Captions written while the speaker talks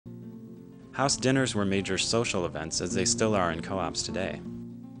House dinners were major social events, as they still are in co-ops today.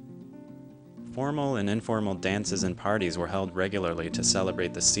 Formal and informal dances and parties were held regularly to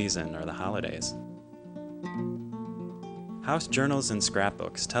celebrate the season or the holidays. House journals and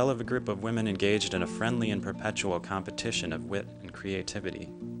scrapbooks tell of a group of women engaged in a friendly and perpetual competition of wit and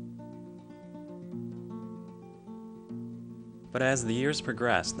creativity. But as the years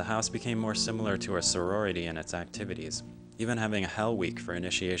progressed, the house became more similar to a sorority in its activities, even having a Hell Week for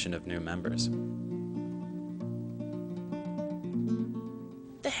initiation of new members.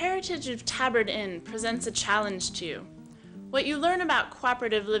 The heritage of Tabard Inn presents a challenge to you. What you learn about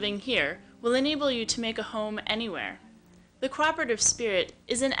cooperative living here will enable you to make a home anywhere. The cooperative spirit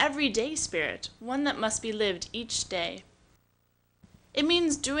is an everyday spirit, one that must be lived each day. It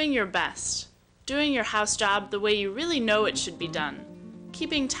means doing your best, doing your house job the way you really know it should be done,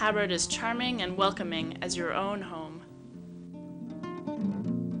 keeping Tabard as charming and welcoming as your own home.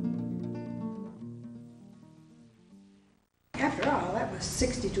 After all, that was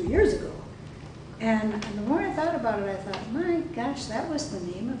 62 years ago. And the more I thought about it, I thought, my gosh, that was the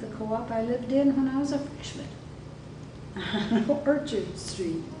name of the co-op I lived in when I was a freshman. Orchard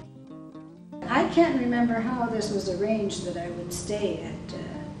Street. I can't remember how this was arranged that I would stay at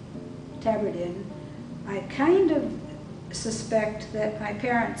Tabard Inn. I kind of suspect that my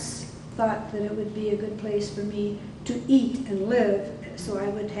parents thought that it would be a good place for me to eat and live so I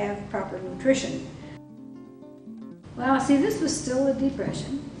would have proper nutrition. Well, see, this was still a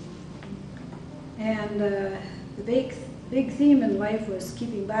depression, and the big theme in life was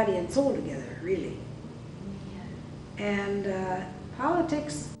keeping body and soul together, really. And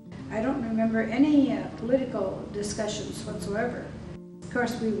politics, I don't remember any political discussions whatsoever. Of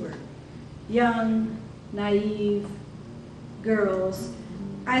course, we were young, naive girls.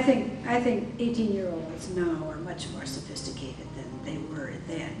 I think 18-year-olds now are much more sophisticated than they were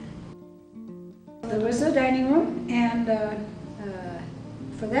then. There was a dining room, and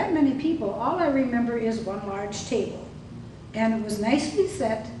for that many people, all I remember is one large table. And it was nicely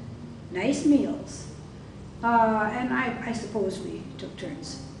set, nice meals. And I suppose we took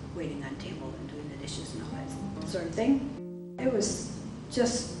turns waiting on table and doing the dishes and all that sort of thing. It was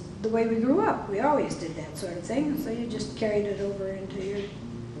just the way we grew up. We always did that sort of thing, so you just carried it over into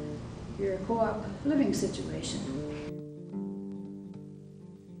your co-op living situation.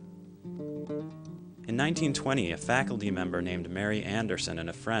 In 1920, a faculty member named Mary Anderson and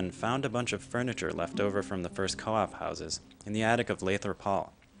a friend found a bunch of furniture left over from the first co-op houses in the attic of Lathrop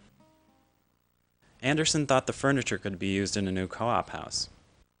Hall. Anderson thought the furniture could be used in a new co-op house.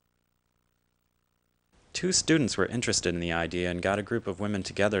 Two students were interested in the idea and got a group of women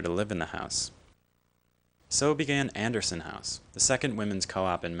together to live in the house. So began Anderson House, the second women's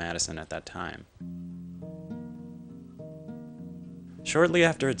co-op in Madison at that time. Shortly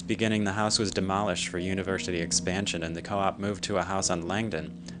after its beginning, the house was demolished for university expansion and the co-op moved to a house on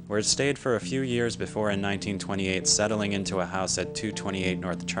Langdon, where it stayed for a few years before in 1928 settling into a house at 228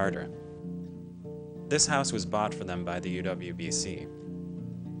 North Charter. This house was bought for them by the UWBC.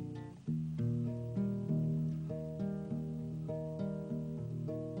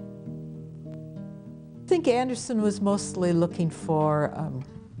 I think Anderson was mostly looking for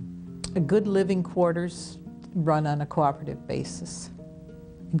a good living quarters run on a cooperative basis.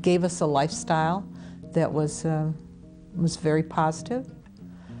 It gave us a lifestyle that was very positive,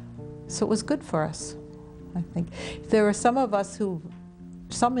 so it was good for us, I think. There were some of us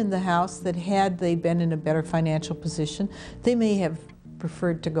some in the house that had they been in a better financial position, they may have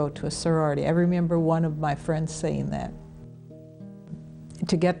preferred to go to a sorority. I remember one of my friends saying that.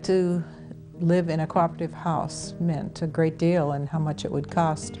 To get to live in a cooperative house meant a great deal and how much it would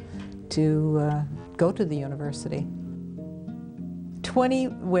cost to go to the university. 20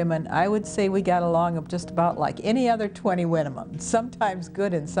 women, I would say we got along just about like any other 20 women, sometimes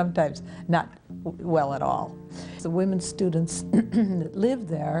good and sometimes not well at all. The women students that lived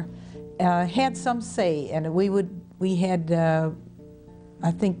there had some say, and we had,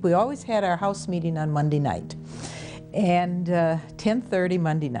 I think we always had our house meeting on Monday night. And 10:30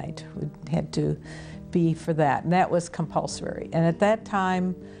 Monday night, we had to be for that, and that was compulsory. And at that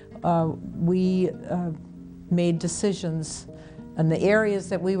time, we made decisions in the areas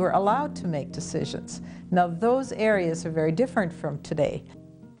that we were allowed to make decisions. Now, those areas are very different from today.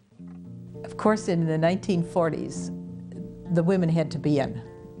 Of course, in the 1940s, the women had to be in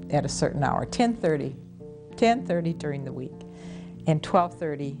at a certain hour, 10:30 during the week, and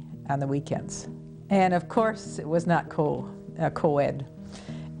 12:30 on the weekends. And of course, it was not co-ed.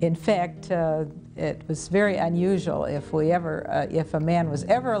 In fact, it was very unusual if a man was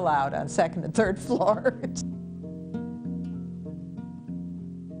ever allowed on second and third floor.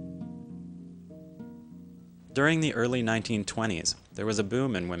 During the early 1920s, there was a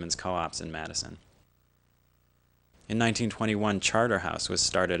boom in women's co-ops in Madison. In 1921, Charter House was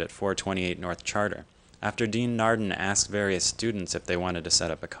started at 428 North Charter, after Dean Narden asked various students if they wanted to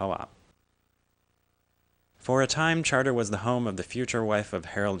set up a co-op. For a time, Charter was the home of the future wife of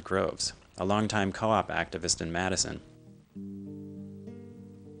Harold Groves, a longtime co-op activist in Madison.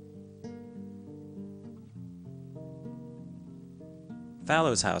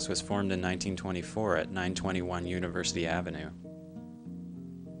 Fallows House was formed in 1924 at 921 University Avenue.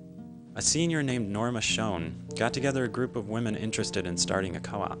 A senior named Norma Schoen got together a group of women interested in starting a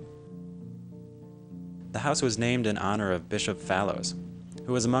co-op. The house was named in honor of Bishop Fallows,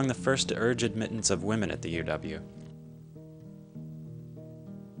 who was among the first to urge admittance of women at the UW.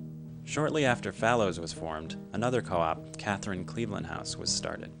 Shortly after Fallows was formed, another co-op, Catherine Cleveland House, was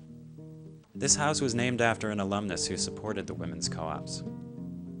started. This house was named after an alumnus who supported the women's co-ops.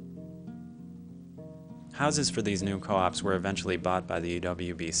 Houses for these new co-ops were eventually bought by the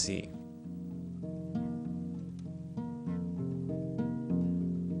UWBC.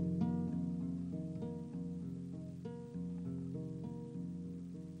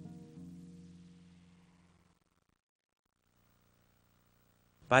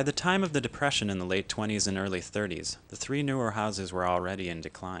 By the time of the Depression in the late 20s and early 30s, the three newer houses were already in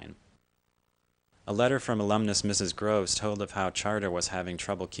decline. A letter from alumnus Mrs. Groves told of how Charter was having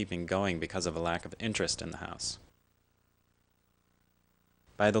trouble keeping going because of a lack of interest in the house.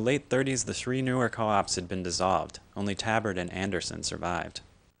 By the late 30s, the three newer co-ops had been dissolved, only Tabard and Anderson survived.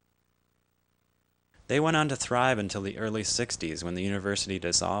 They went on to thrive until the early 60s when the university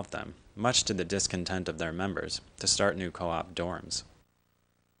dissolved them, much to the discontent of their members, to start new co-op dorms.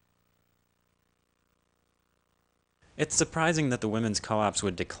 It's surprising that the women's co-ops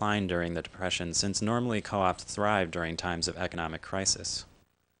would decline during the Depression, since normally co-ops thrive during times of economic crisis.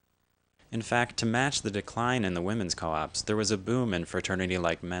 In fact, to match the decline in the women's co-ops, there was a boom in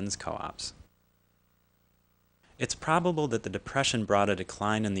fraternity-like men's co-ops. It's probable that the Depression brought a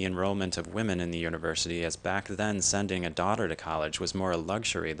decline in the enrollment of women in the university, as back then sending a daughter to college was more a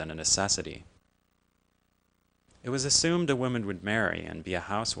luxury than a necessity. It was assumed a woman would marry and be a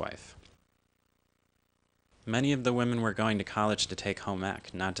housewife. Many of the women were going to college to take home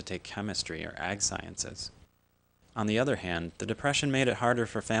ec, not to take chemistry or ag sciences. On the other hand, the Depression made it harder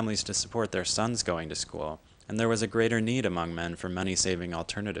for families to support their sons going to school, and there was a greater need among men for money-saving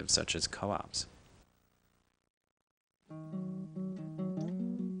alternatives such as co-ops.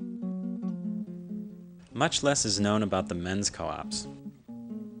 Much less is known about the men's co-ops.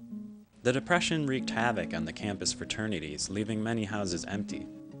 The Depression wreaked havoc on the campus fraternities, leaving many houses empty.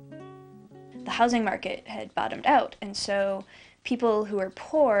 The housing market had bottomed out, and so people who were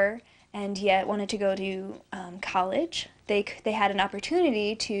poor and yet wanted to go to college, they had an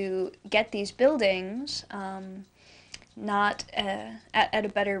opportunity to get these buildings not at a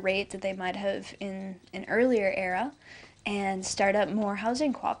better rate that they might have in an earlier era, and start up more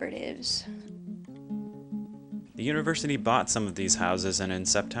housing cooperatives. The university bought some of these houses, and in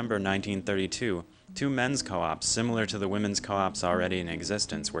September 1932, two men's co-ops similar to the women's co-ops already in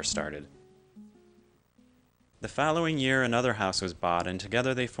existence were started. The following year, another house was bought, and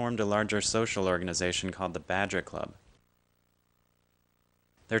together they formed a larger social organization called the Badger Club.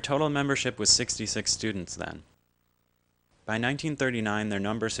 Their total membership was 66 students then. By 1939, their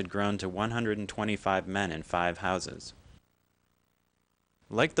numbers had grown to 125 men in 5 houses.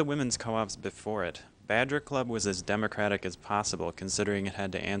 Like the women's co-ops before it, Badger Club was as democratic as possible, considering it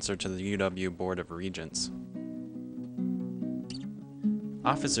had to answer to the UW Board of Regents.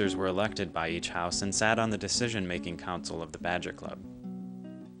 Officers were elected by each house and sat on the decision-making council of the Badger Club.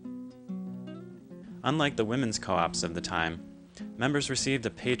 Unlike the women's co-ops of the time, members received a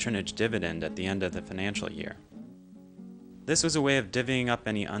patronage dividend at the end of the financial year. This was a way of divvying up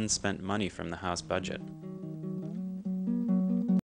any unspent money from the house budget.